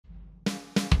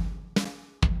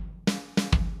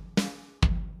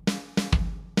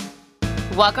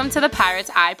Welcome to the Pirate's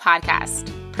Eye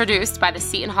podcast, produced by the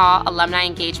Seton Hall Alumni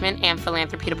Engagement and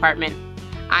Philanthropy Department.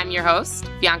 I'm your host,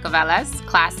 Bianca Velez,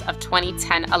 class of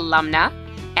 2010 alumna,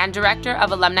 and Director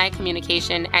of Alumni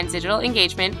Communication and Digital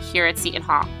Engagement here at Seton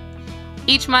Hall.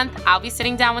 Each month, I'll be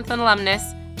sitting down with an alumnus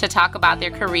to talk about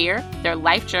their career, their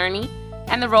life journey,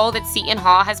 and the role that Seton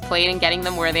Hall has played in getting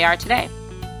them where they are today,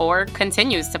 or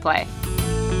continues to play.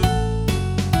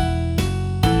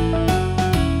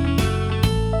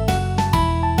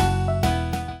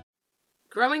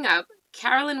 Growing up,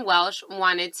 Carolyn Welsh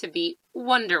wanted to be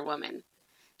Wonder Woman.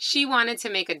 She wanted to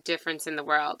make a difference in the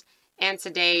world, and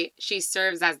today she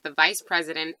serves as the Vice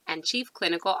President and Chief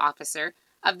Clinical Officer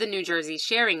of the New Jersey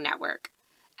Sharing Network,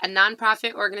 a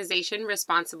nonprofit organization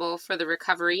responsible for the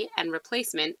recovery and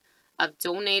replacement of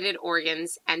donated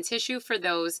organs and tissue for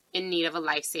those in need of a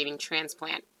life-saving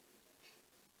transplant.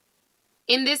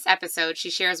 In this episode, she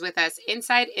shares with us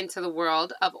insight into the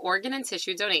world of organ and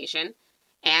tissue donation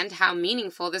and how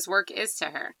meaningful this work is to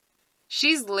her.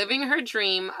 She's living her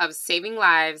dream of saving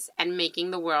lives and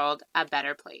making the world a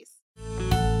better place.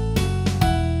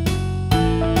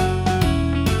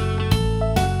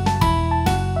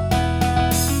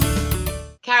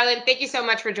 Carolyn, thank you so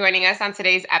much for joining us on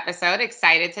today's episode.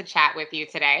 Excited to chat with you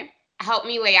today. Help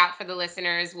me lay out for the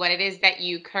listeners what it is that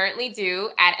you currently do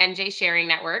at NJ Sharing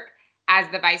Network as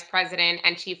the Vice President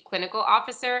and Chief Clinical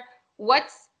Officer.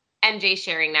 What's NJ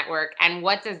Sharing Network, and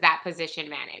what does that position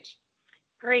manage?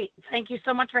 Great. Thank you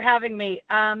so much for having me.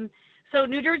 So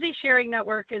New Jersey Sharing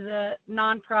Network is a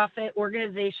nonprofit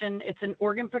organization. It's an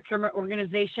organ procurement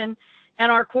organization,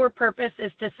 and our core purpose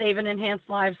is to save and enhance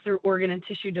lives through organ and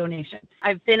tissue donation.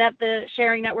 I've been at the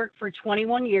Sharing Network for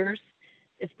 21 years.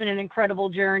 It's been an incredible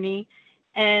journey,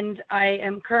 and I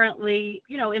am currently,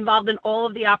 involved in all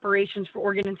of the operations for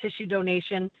organ and tissue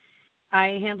donation. I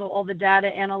handle all the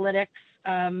data analytics,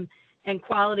 and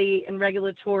quality and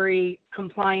regulatory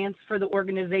compliance for the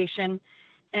organization.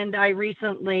 And I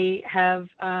recently have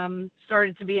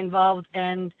started to be involved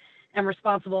and am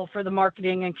responsible for the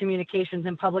marketing and communications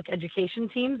and public education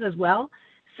teams as well.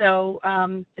 So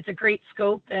it's a great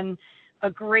scope and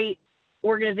a great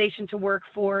organization to work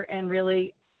for and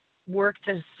really work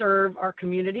to serve our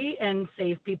community and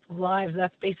save people's lives.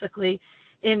 That's basically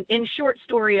in short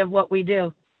story of what we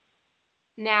do.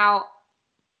 Now,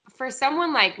 for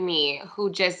someone like me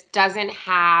who just doesn't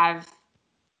have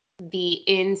the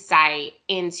insight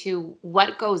into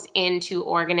what goes into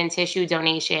organ and tissue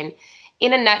donation,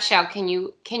 in a nutshell, can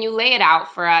you lay it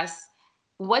out for us?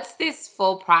 What's this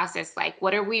full process like?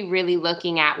 What are we really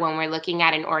looking at when we're looking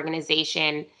at an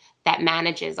organization that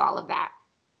manages all of that?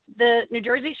 The New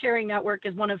Jersey Sharing Network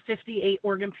is one of 58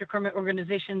 organ procurement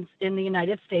organizations in the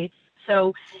United States.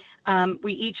 So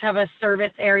we each have a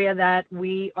service area that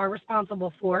we are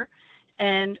responsible for.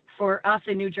 And for us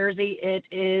in New Jersey, it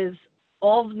is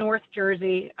all of North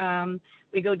Jersey.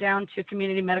 We go down to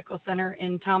Community Medical Center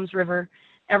in Toms River,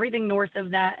 everything north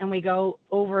of that. And we go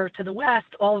over to the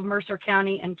west, all of Mercer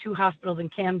County and 2 hospitals in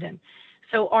Camden.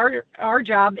 So our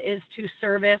job is to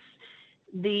service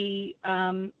the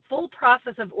full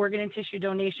process of organ and tissue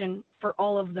donation for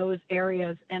all of those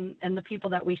areas and the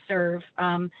people that we serve.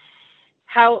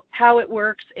 How it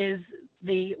works is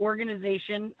the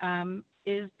organization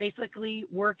is basically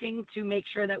working to make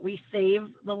sure that we save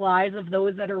the lives of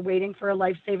those that are waiting for a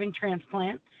life-saving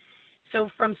transplant. So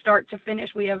from start to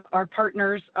finish, we have our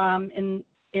partners in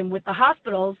with the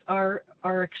hospitals are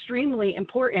extremely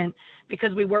important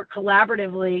because we work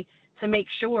collaboratively to make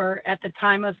sure at the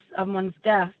time of someone's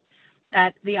death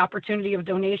that the opportunity of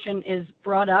donation is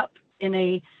brought up in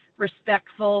a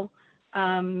respectful,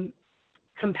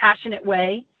 compassionate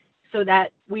way so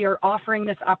that we are offering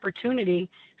this opportunity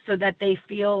so that they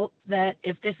feel that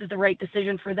if this is the right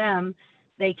decision for them,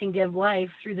 they can give life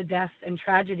through the death and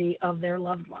tragedy of their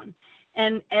loved one.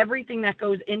 And everything that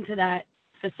goes into that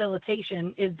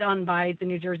facilitation is done by the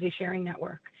New Jersey Sharing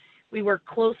Network. We work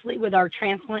closely with our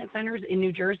transplant centers in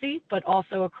New Jersey, but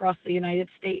also across the United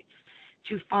States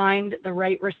to find the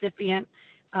right recipient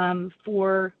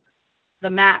for the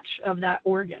match of that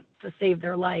organ to save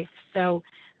their life. So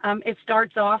it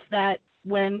starts off that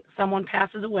when someone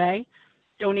passes away,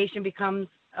 donation becomes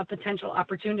a potential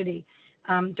opportunity.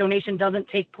 Donation doesn't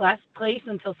take place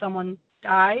until someone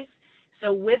dies.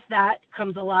 So with that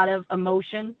comes a lot of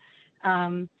emotion,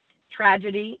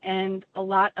 tragedy, and a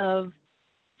lot of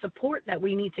support that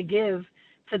we need to give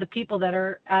to the people that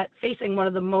are facing one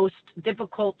of the most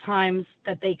difficult times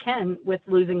that they can with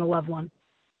losing a loved one.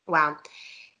 Wow.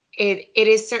 It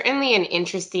is certainly an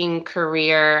interesting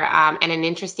career and an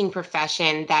interesting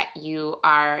profession that you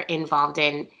are involved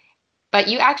in. But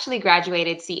you actually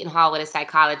graduated Seton Hall with a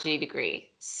psychology degree.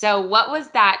 So, what was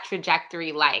that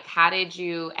trajectory like? How did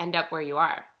you end up where you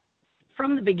are?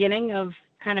 From the beginning of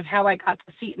kind of how I got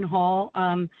to Seton Hall,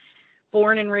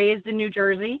 born and raised in New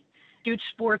Jersey, huge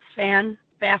sports fan.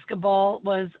 Basketball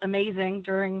was amazing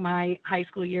during my high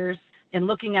school years and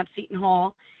looking at Seton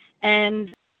Hall.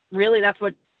 And really, that's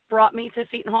what brought me to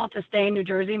Seton Hall to stay in New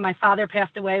Jersey. My father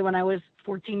passed away when I was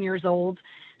 14 years old.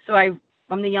 So I'm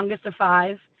the youngest of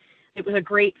five. It was a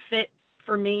great fit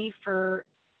for me for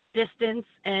distance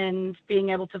and being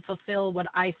able to fulfill what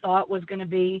I thought was going to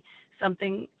be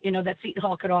something, that Seton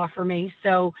Hall could offer me.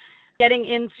 So getting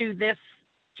into this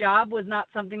job was not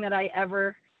something that I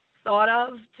ever thought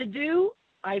of to do.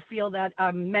 I feel that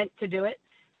I'm meant to do it.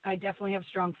 I definitely have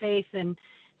strong faith and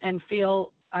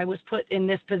feel I was put in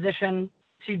this position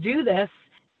to do this.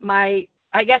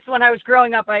 I guess when I was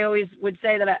growing up, I always would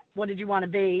say that, what did you want to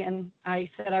be? And I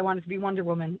said I wanted to be Wonder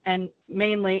Woman, and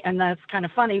mainly, and that's kind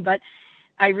of funny, but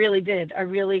I really did. I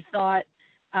really thought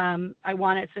I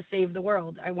wanted to save the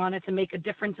world. I wanted to make a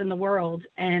difference in the world.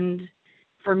 And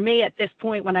for me, at this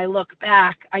point, when I look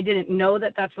back, I didn't know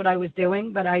that that's what I was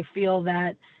doing, but I feel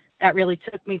that that really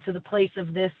took me to the place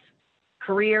of this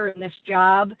career and this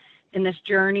job and this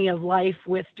journey of life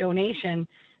with donation,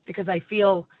 because I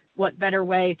feel what better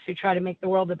way to try to make the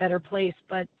world a better place,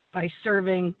 but by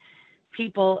serving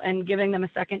people and giving them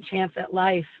a second chance at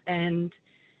life. And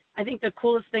I think the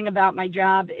coolest thing about my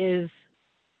job is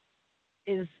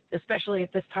especially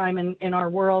at this time in our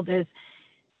world, is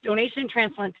donation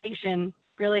transplantation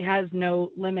really has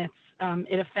no limits.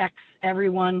 It affects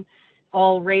everyone,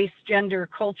 all race, gender,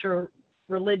 culture,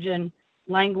 religion,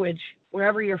 language,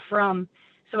 wherever you're from.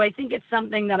 So I think it's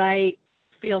something that I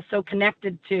feel so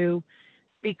connected to,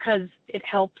 because it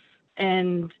helps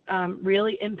and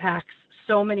really impacts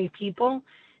so many people.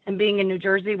 And being in New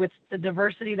Jersey with the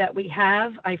diversity that we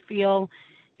have, I feel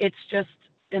it's just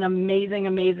an amazing,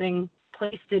 amazing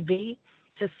place to be,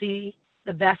 to see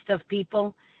the best of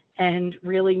people and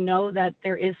really know that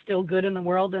there is still good in the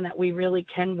world and that we really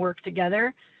can work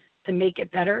together to make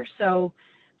it better. So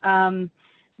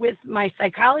with my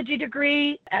psychology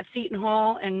degree at Seton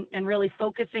Hall and really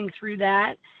focusing through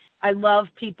that, I love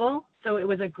people. So it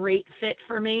was a great fit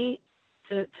for me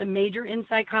to major in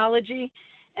psychology.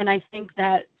 And I think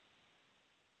that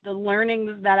the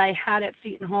learnings that I had at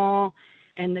Seton Hall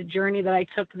and the journey that I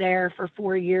took there for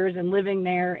 4 years and living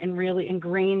there and really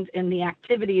ingrained in the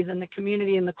activities and the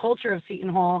community and the culture of Seton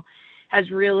Hall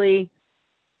has really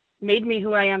made me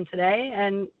who I am today,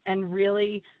 and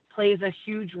really plays a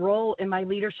huge role in my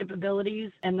leadership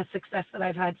abilities and the success that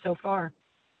I've had so far.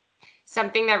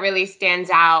 Something that really stands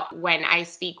out when I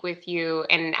speak with you,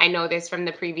 and I know this from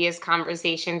the previous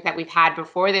conversations that we've had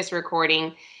before this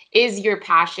recording, is your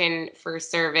passion for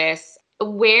service.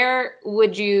 Where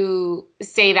would you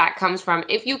say that comes from?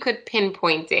 If you could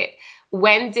pinpoint it,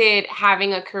 when did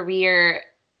having a career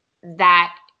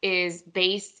that is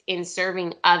based in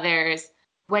serving others,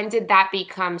 when did that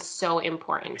become so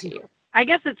important to you? I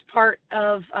guess it's part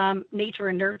of nature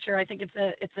and nurture. I think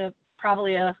it's a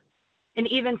probably an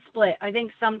even split. I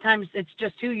think sometimes it's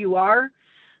just who you are,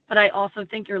 but I also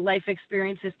think your life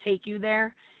experiences take you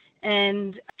there.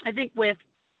 And I think with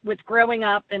growing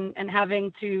up and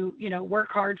having to,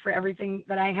 work hard for everything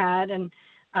that I had, and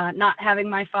not having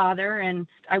my father, and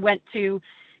I went to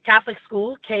Catholic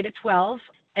school, K to 12,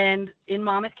 and in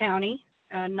Monmouth County,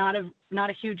 not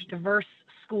a huge diverse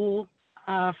school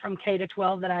from K to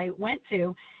 12 that I went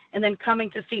to, and then coming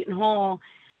to Seton Hall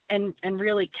and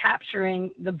really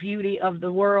capturing the beauty of the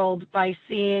world by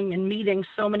seeing and meeting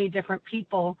so many different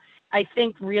people, I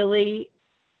think really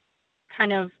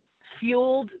kind of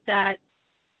fueled that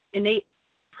innate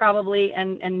probably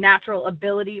and natural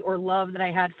ability or love that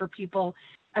I had for people.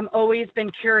 I've always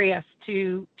been curious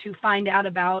to find out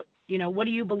about, what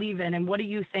do you believe in and what do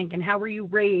you think and how were you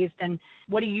raised and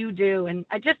what do you do? And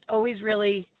I just always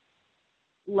really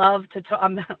love to talk.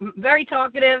 I'm very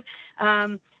talkative,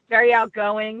 very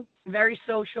outgoing, very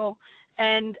social.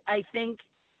 And I think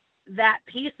that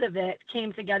piece of it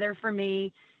came together for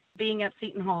me being at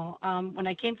Seton Hall. When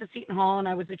I came to Seton Hall and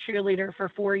I was a cheerleader for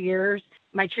 4 years,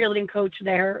 my cheerleading coach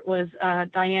there was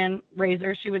Diane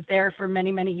Razor. She was there for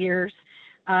many, many years.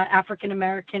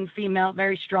 African-American female,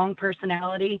 very strong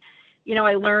personality.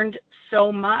 I learned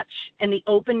so much, and the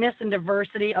openness and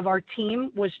diversity of our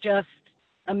team was just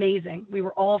amazing. We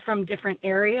were all from different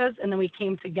areas, and then we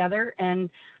came together and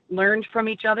learned from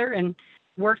each other and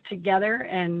worked together,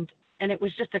 and it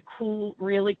was just a cool,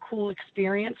 really cool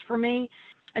experience for me.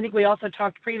 I think we also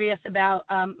talked previous about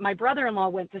my brother-in-law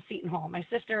went to Seton Hall. My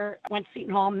sister went to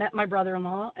Seton Hall, met my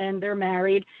brother-in-law, and they're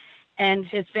married. and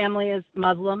his family is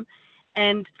Muslim.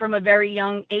 And from a very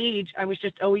young age, I was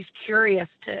just always curious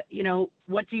to,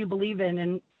 what do you believe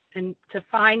in? And to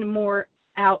find more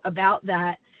out about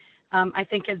that, I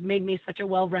think has made me such a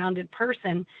well-rounded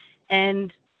person.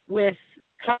 And with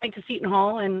coming to Seton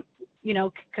Hall and,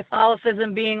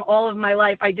 Catholicism being all of my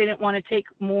life, I didn't want to take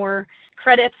more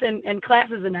credits and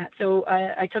classes in that. So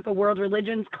I took a world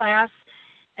religions class,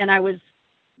 and I was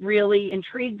really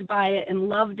intrigued by it and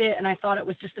loved it. And I thought it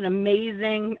was just an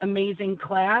amazing, amazing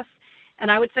class. And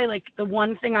I would say, like, the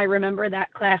one thing I remember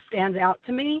that class stands out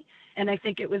to me, and I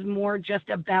think it was more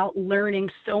just about learning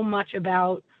so much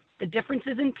about the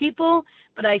differences in people.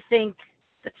 But I think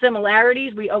the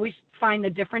similarities, we always find the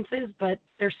differences, but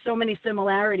there's so many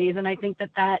similarities. And I think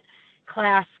that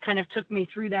class kind of took me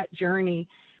through that journey.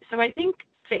 So I think,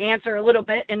 to answer a little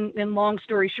bit in long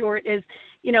story short, is,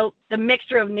 the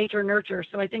mixture of nature nurture.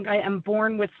 So I think I am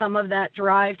born with some of that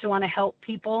drive to want to help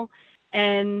people.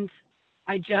 And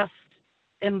I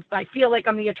feel like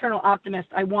I'm the eternal optimist.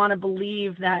 I want to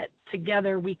believe that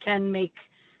together we can make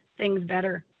things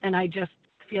better. And I just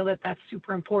feel that that's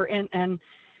super important. And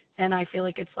I feel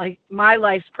like it's like my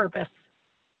life's purpose.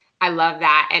 I love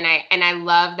that. And I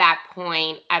love that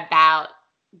point about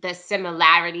the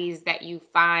similarities that you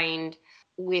find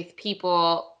with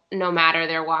people, no matter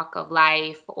their walk of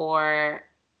life or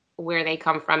where they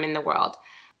come from in the world.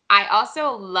 I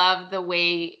also love the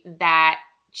way that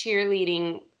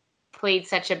cheerleading played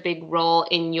such a big role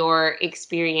in your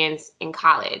experience in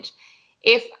college.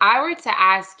 If I were to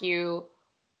ask you,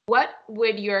 what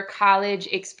would your college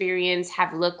experience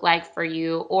have looked like for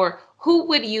you, or who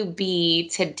would you be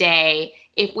today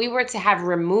if we were to have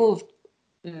removed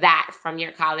that from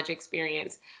your college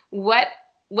experience? What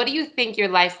do you think your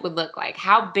life would look like?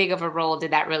 How big of a role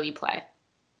did that really play?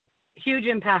 Huge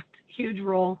impact, huge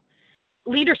role.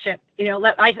 Leadership,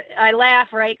 I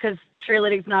laugh, right? Because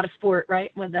cheerleading is not a sport,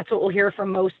 right? Well, that's what we'll hear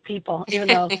from most people, even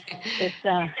though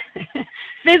it's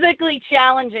physically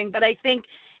challenging. But I think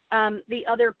the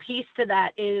other piece to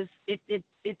that is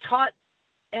it taught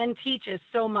and teaches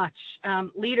so much: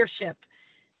 leadership,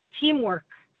 teamwork,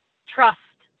 trust.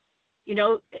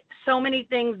 So many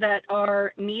things that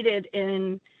are needed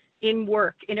in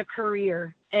work, in a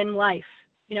career, in life.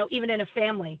 Even in a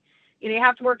family, you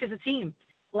have to work as a team.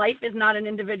 Life is not an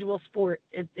individual sport.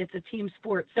 It's a team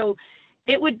sport. So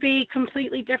it would be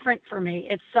completely different for me.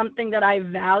 It's something that I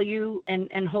value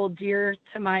and hold dear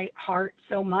to my heart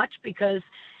so much because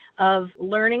of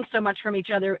learning so much from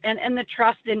each other and the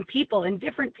trust in people and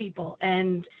different people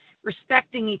and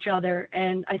respecting each other.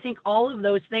 And I think all of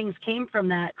those things came from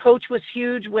that. Coach was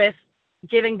huge with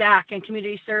giving back and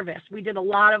community service. We did a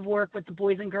lot of work with the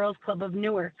Boys and Girls Club of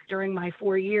Newark during my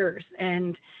 4 years.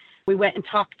 And we went and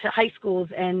talked to high schools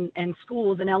and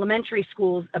schools and elementary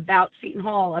schools about Seton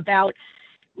Hall, about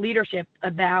leadership,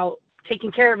 about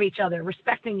taking care of each other,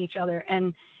 respecting each other.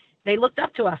 And they looked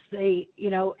up to us,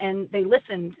 and they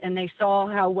listened and they saw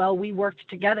how well we worked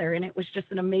together. And it was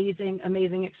just an amazing,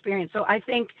 amazing experience. So I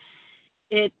think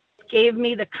it gave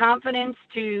me the confidence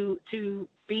to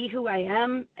be who I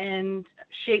am and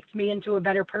shaped me into a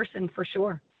better person for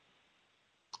sure.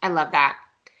 I love that.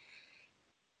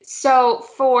 So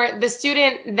for the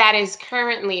student that is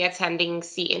currently attending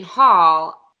Seton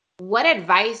Hall, what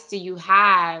advice do you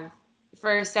have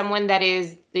for someone that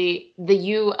is the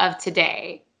you of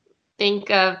today?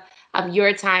 Think of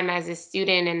your time as a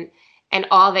student and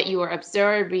all that you were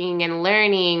observing and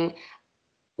learning.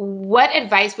 What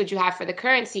advice would you have for the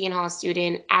current Seton Hall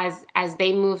student as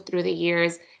they move through the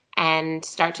years and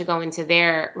start to go into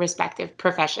their respective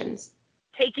professions?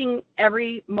 Taking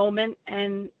every moment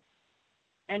and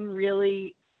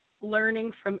really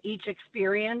learning from each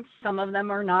experience. Some of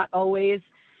them are not always,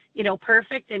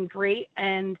 perfect and great.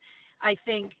 And I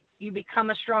think you become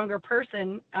a stronger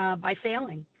person by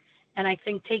failing. And I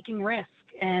think taking risk.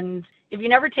 And if you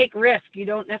never take risk, you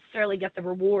don't necessarily get the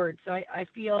reward. So I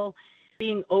feel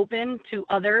being open to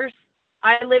others.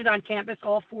 I lived on campus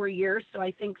all 4 years. So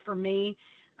I think for me,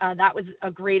 that was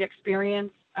a great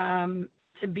experience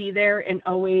to be there and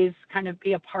always kind of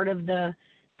be a part of the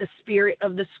spirit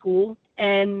of the school.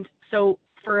 And so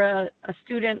for a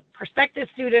student, prospective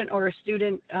student, or a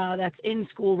student that's in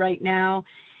school right now,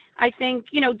 I think,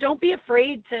 don't be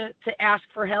afraid to ask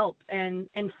for help and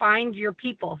find your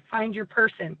people, find your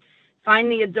person,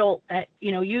 find the adult that,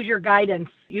 use your guidance,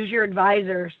 use your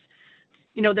advisors.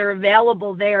 They're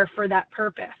available there for that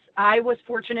purpose. I was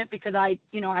fortunate because I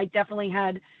definitely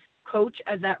had Coach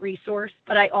as that resource,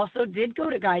 but I also did go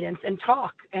to guidance and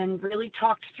talk and really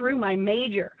talked through my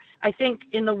major. I think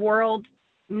in the world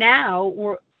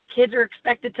now, kids are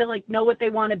expected to like know what they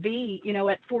want to be,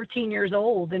 at 14 years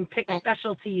old and pick Mm.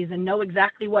 specialties and know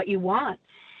exactly what you want.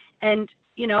 And,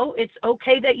 it's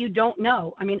okay that you don't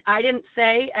know. I mean, I didn't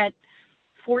say at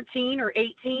 14 or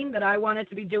 18 that I wanted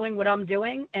to be doing what I'm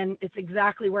doing, and it's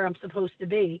exactly where I'm supposed to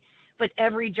be. But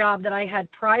every job that I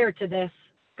had prior to this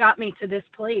got me to this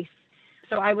place.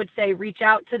 So I would say reach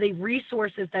out to the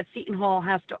resources that Seton Hall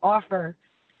has to offer,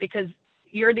 because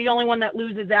you're the only one that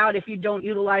loses out if you don't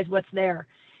utilize what's there.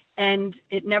 And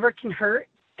it never can hurt.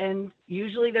 And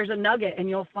usually there's a nugget, and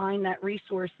you'll find that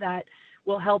resource that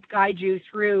will help guide you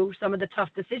through some of the tough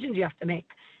decisions you have to make.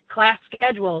 Class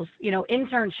schedules,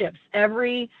 internships,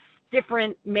 every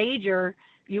different major,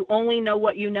 you only know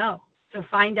what you know. So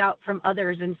find out from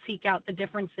others and seek out the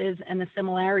differences and the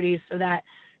similarities so that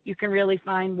you can really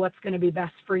find what's going to be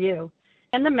best for you.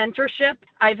 And the mentorship,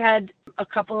 I've had a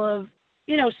couple of,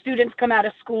 students come out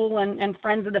of school and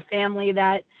friends of the family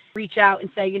that reach out and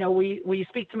say, will you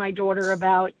speak to my daughter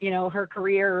about, her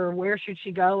career or where should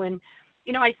she go? And,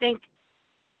 I think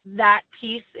that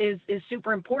piece is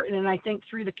super important. And I think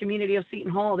through the community of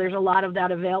Seton Hall, there's a lot of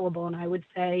that available. And I would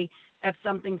say that's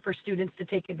something for students to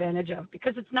take advantage of,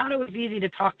 because it's not always easy to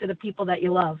talk to the people that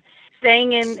you love.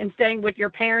 Staying in and staying with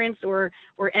your parents or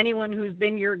anyone who's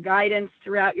been your guidance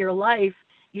throughout your life,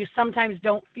 you sometimes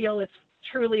don't feel it's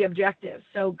truly objective.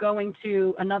 So going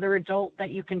to another adult that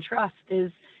you can trust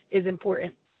is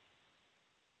important.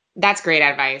 That's great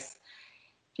advice.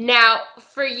 Now,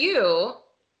 for you,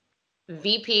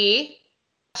 VP,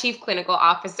 Chief Clinical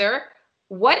Officer,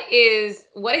 what is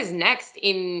next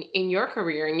in your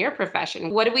career, in your profession?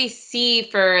 What do we see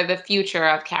for the future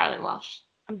of Carolyn Welsh?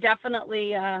 I'm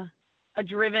definitely a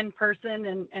driven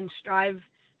person and strive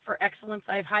for excellence.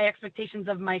 I have high expectations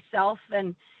of myself,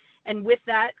 and with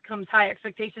that comes high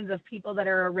expectations of people that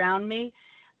are around me.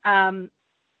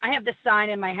 I have this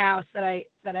sign in my house that I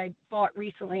bought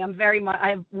recently. I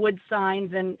have wood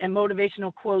signs and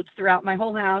motivational quotes throughout my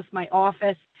whole house, my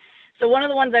office. So one of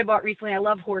the ones I bought recently, I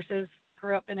love horses.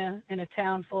 Grew up in a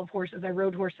town full of horses. I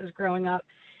rode horses growing up.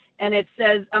 And it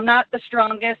says, I'm not the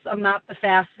strongest, I'm not the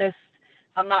fastest,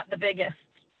 I'm not the biggest,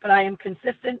 but I am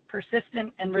consistent,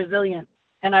 persistent, and resilient,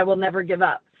 and I will never give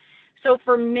up. So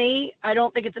for me, I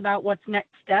don't think it's about what's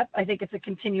next step. I think it's a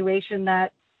continuation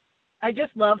that I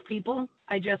just love people.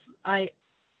 I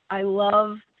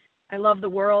love the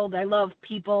world. I love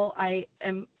people. I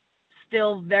am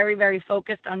still very, very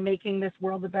focused on making this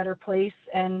world a better place.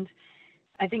 And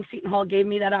I think Seton Hall gave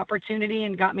me that opportunity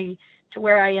and got me to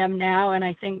where I am now. And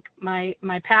I think my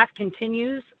path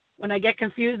continues. When I get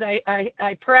confused,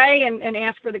 I pray and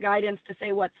ask for the guidance to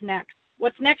say what's next.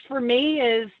 What's next for me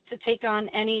is to take on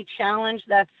any challenge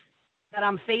that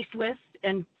I'm faced with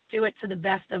and do it to the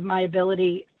best of my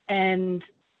ability, and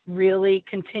really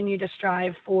continue to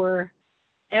strive for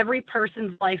every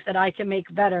person's life that I can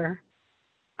make better.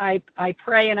 I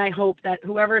pray and I hope that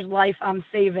whoever's life I'm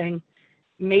saving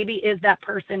maybe is that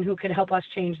person who could help us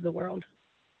change the world.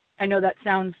 I know that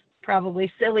sounds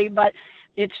probably silly, but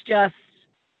it's just,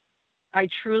 I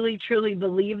truly, truly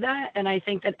believe that. And I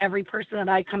think that every person that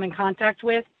I come in contact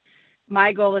with,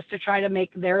 my goal is to try to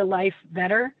make their life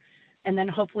better. And then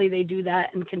hopefully they do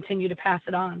that and continue to pass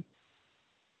it on.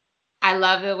 I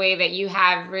love the way that you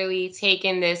have really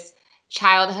taken this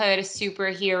childhood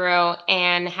superhero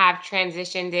and have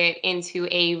transitioned it into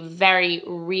a very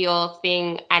real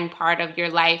thing and part of your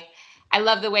life. I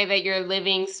love the way that you're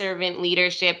living servant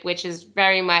leadership, which is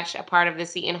very much a part of the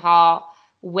Seton Hall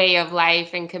way of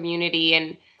life and community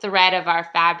and thread of our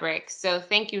fabric. So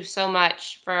thank you so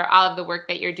much for all of the work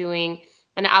that you're doing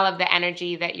and all of the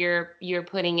energy that you're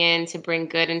putting in to bring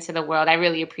good into the world. I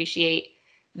really appreciate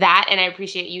that, and I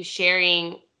appreciate you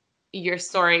sharing your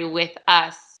story with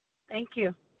us. Thank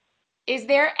you. Is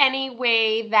there any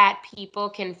way that people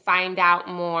can find out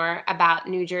more about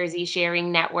New Jersey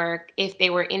Sharing Network if they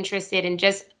were interested in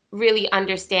just really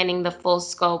understanding the full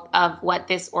scope of what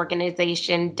this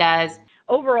organization does?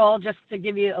 Overall, just to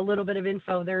give you a little bit of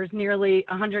info, there's nearly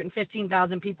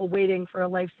 115,000 people waiting for a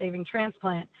life-saving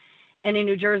transplant. And in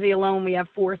New Jersey alone, we have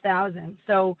 4,000.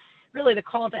 So really the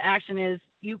call to action is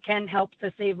you can help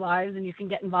to save lives, and you can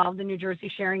get involved in New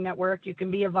Jersey Sharing Network. You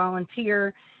can be a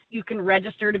volunteer. You can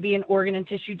register to be an organ and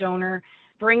tissue donor.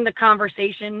 Bring the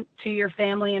conversation to your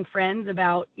family and friends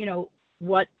about,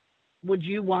 what would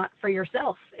you want for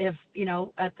yourself if,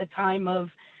 at the time of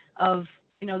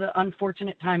the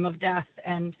unfortunate time of death.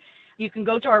 And you can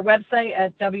go to our website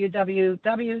at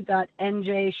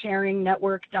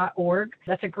www.njsharingnetwork.org.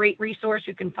 That's a great resource.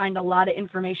 You can find a lot of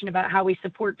information about how we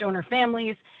support donor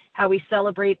families, how we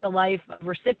celebrate the life of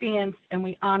recipients, and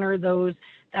we honor those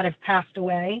that have passed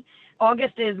away.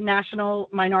 August is National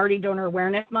Minority Donor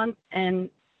Awareness Month, and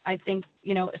I think,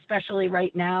 especially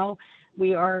right now,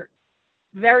 we are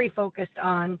very focused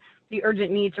on the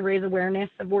urgent need to raise awareness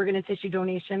of organ and tissue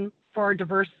donation for our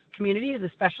diverse communities,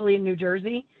 especially in New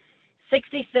Jersey.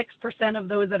 66% of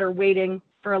those that are waiting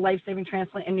for a life-saving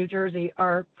transplant in New Jersey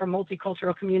are from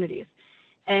multicultural communities.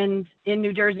 And in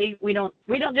New Jersey, we don't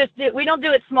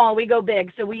do it small, we go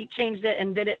big. So we changed it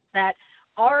and did it that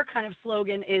our kind of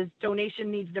slogan is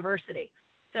donation needs diversity.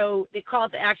 So the call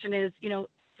to action is,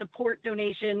 support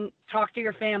donation, talk to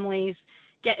your families,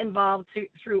 get involved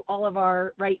through all of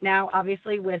our, right now,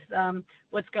 obviously, with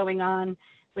what's going on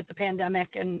with the pandemic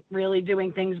and really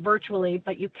doing things virtually,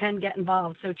 but you can get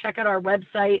involved. So check out our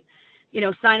website,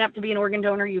 sign up to be an organ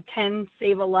donor. You can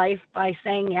save a life by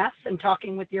saying yes and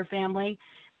talking with your family.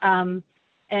 And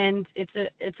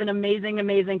it's an amazing,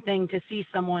 amazing thing to see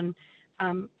someone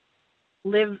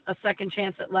live a second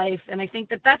chance at life. And I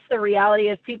think that's the reality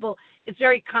is people, it's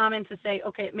very common to say,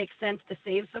 okay, it makes sense to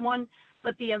save someone,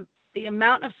 but the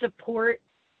amount of support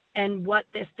and what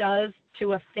this does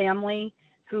to a family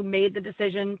who made the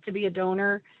decision to be a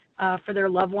donor for their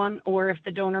loved one, or if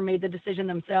the donor made the decision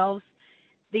themselves,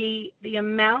 the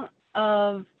amount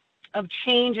of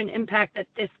change and impact that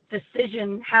this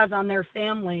decision has on their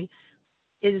family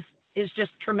is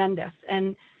just tremendous.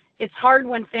 And it's hard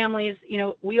when families,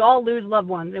 we all lose loved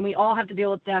ones and we all have to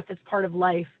deal with death. It's part of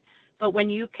life. But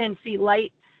when you can see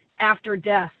light after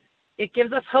death, it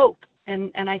gives us hope.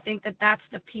 And I think that's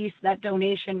the piece that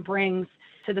donation brings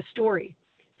to the story.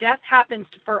 Death happens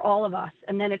for all of us,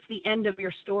 and then it's the end of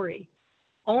your story.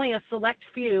 Only a select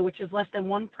few, which is less than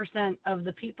 1% of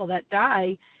the people that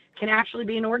die, can actually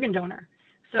be an organ donor.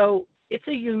 So it's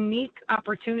a unique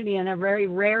opportunity and a very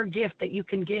rare gift that you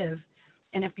can give.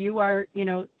 And if you are,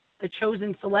 the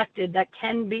chosen selected that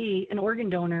can be an organ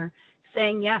donor,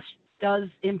 saying yes does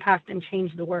impact and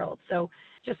change the world. So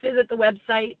just visit the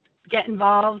website, get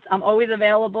involved. I'm always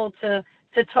available to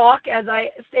talk. As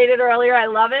I stated earlier, I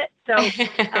love it. So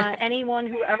anyone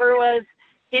who ever was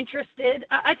interested,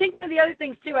 I think the other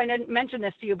things too, I didn't mention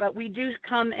this to you, but we do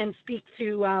come and speak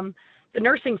to the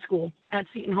nursing school at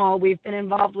Seton Hall. We've been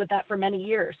involved with that for many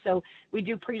years. So we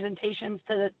do presentations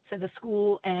to the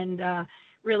school and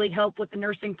really help with the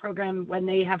nursing program when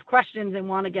they have questions and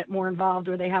want to get more involved,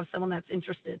 or they have someone that's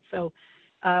interested. So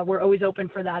we're always open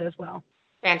for that as well.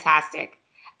 Fantastic.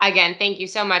 Again, thank you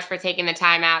so much for taking the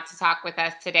time out to talk with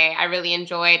us today. I really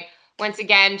enjoyed, once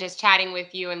again, just chatting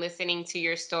with you and listening to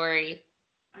your story.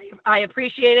 I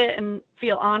appreciate it and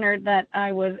feel honored that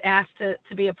I was asked to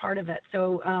be a part of it.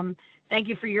 So thank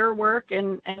you for your work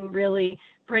and really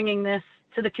bringing this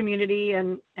to the community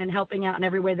and helping out in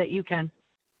every way that you can.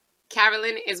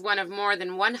 Carolyn is one of more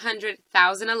than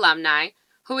 100,000 alumni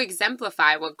who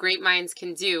exemplify what great minds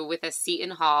can do with a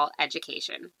Seton Hall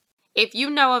education. If you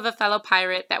know of a fellow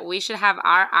pirate that we should have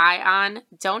our eye on,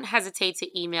 don't hesitate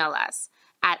to email us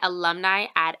at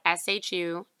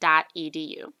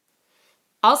alumni@shu.edu.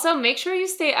 Also, make sure you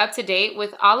stay up to date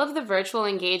with all of the virtual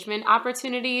engagement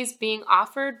opportunities being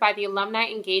offered by the Alumni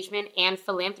Engagement and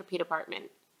Philanthropy Department.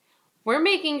 We're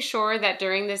making sure that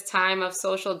during this time of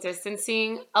social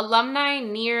distancing, alumni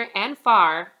near and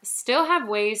far still have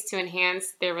ways to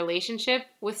enhance their relationship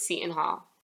with Seton Hall.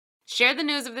 Share the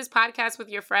news of this podcast with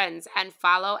your friends and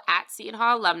follow @Seton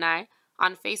Hall Alumni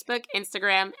on Facebook,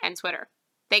 Instagram, and Twitter.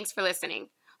 Thanks for listening.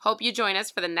 Hope you join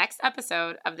us for the next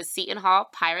episode of the Seton Hall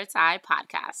Pirate's Eye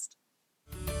podcast.